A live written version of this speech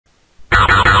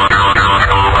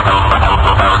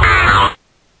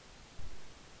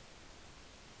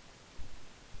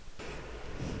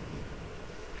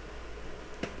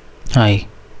Hi,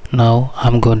 now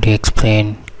I'm going to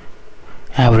explain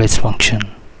average function.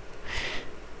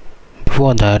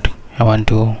 Before that, I want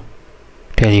to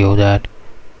tell you that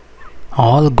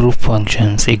all group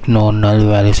functions ignore null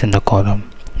values in the column.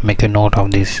 Make a note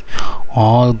of this.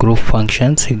 All group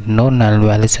functions ignore null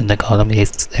values in the column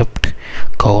except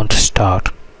count start.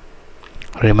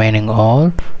 Remaining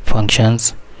all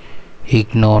functions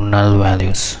ignore null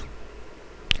values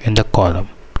in the column.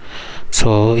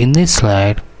 So in this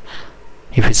slide,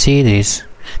 if you see this,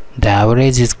 the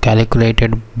average is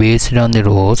calculated based on the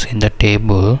rows in the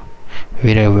table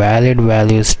where a valid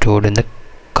value is stored in the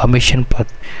commission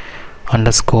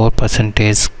underscore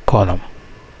percentage column.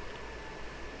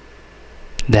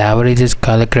 The average is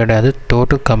calculated as the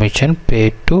total commission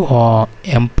paid to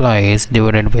employees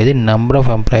divided by the number of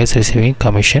employees receiving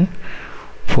commission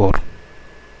for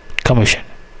commission.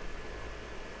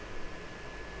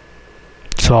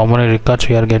 So how many records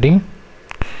we are getting?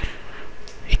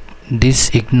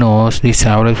 This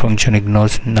average function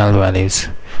ignores null values,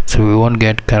 so we won't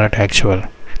get correct actual.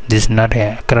 This is not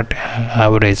a correct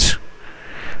average.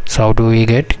 So how do we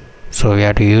get? So we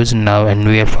have to use now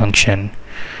NVL function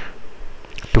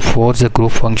to force the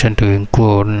group function to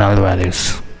include null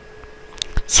values.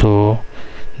 So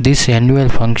this NVL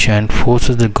function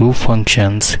forces the group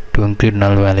functions to include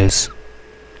null values.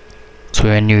 So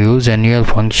when you use NVL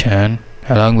function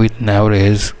along with an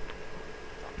average,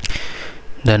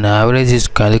 then average is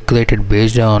calculated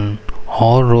based on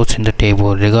all rows in the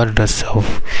table regardless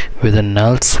of whether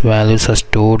null values are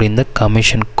stored in the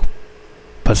commission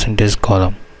percentage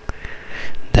column.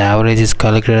 The average is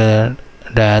calculated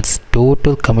as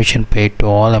total commission paid to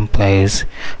all employees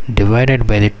divided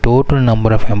by the total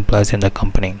number of employees in the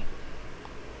company.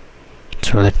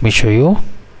 So let me show you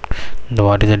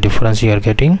what is the difference you are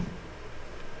getting.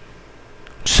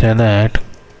 Select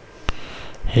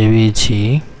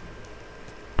AVG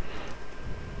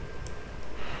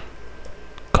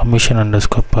commission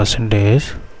underscore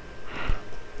percentage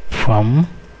from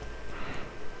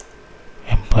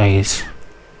employees.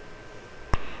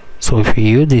 So if you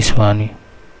use this one,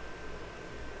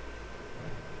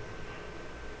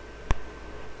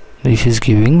 this is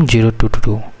giving 0 to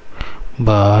 2,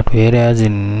 but whereas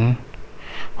in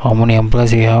how many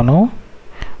employees we have now?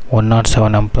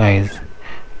 107 employees,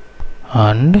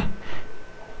 and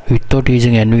without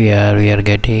using NVR we are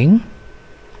getting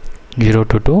 0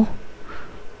 to 2.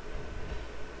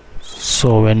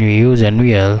 So when we use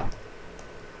NVL,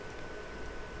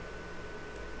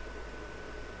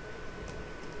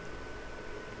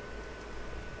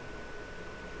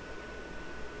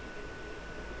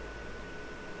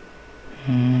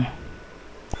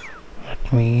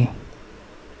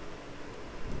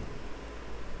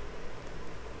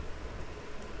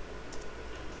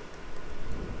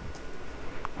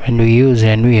 when we use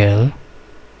NVL,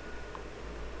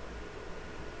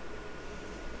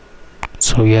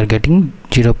 so we are getting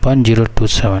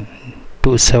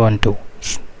 0.0272,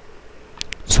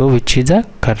 so which is the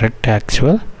correct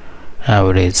actual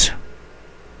average.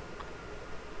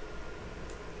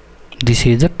 This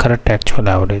is the correct actual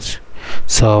average.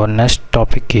 So our next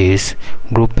topic is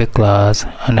group by class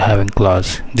and having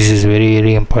class. This is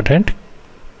very important.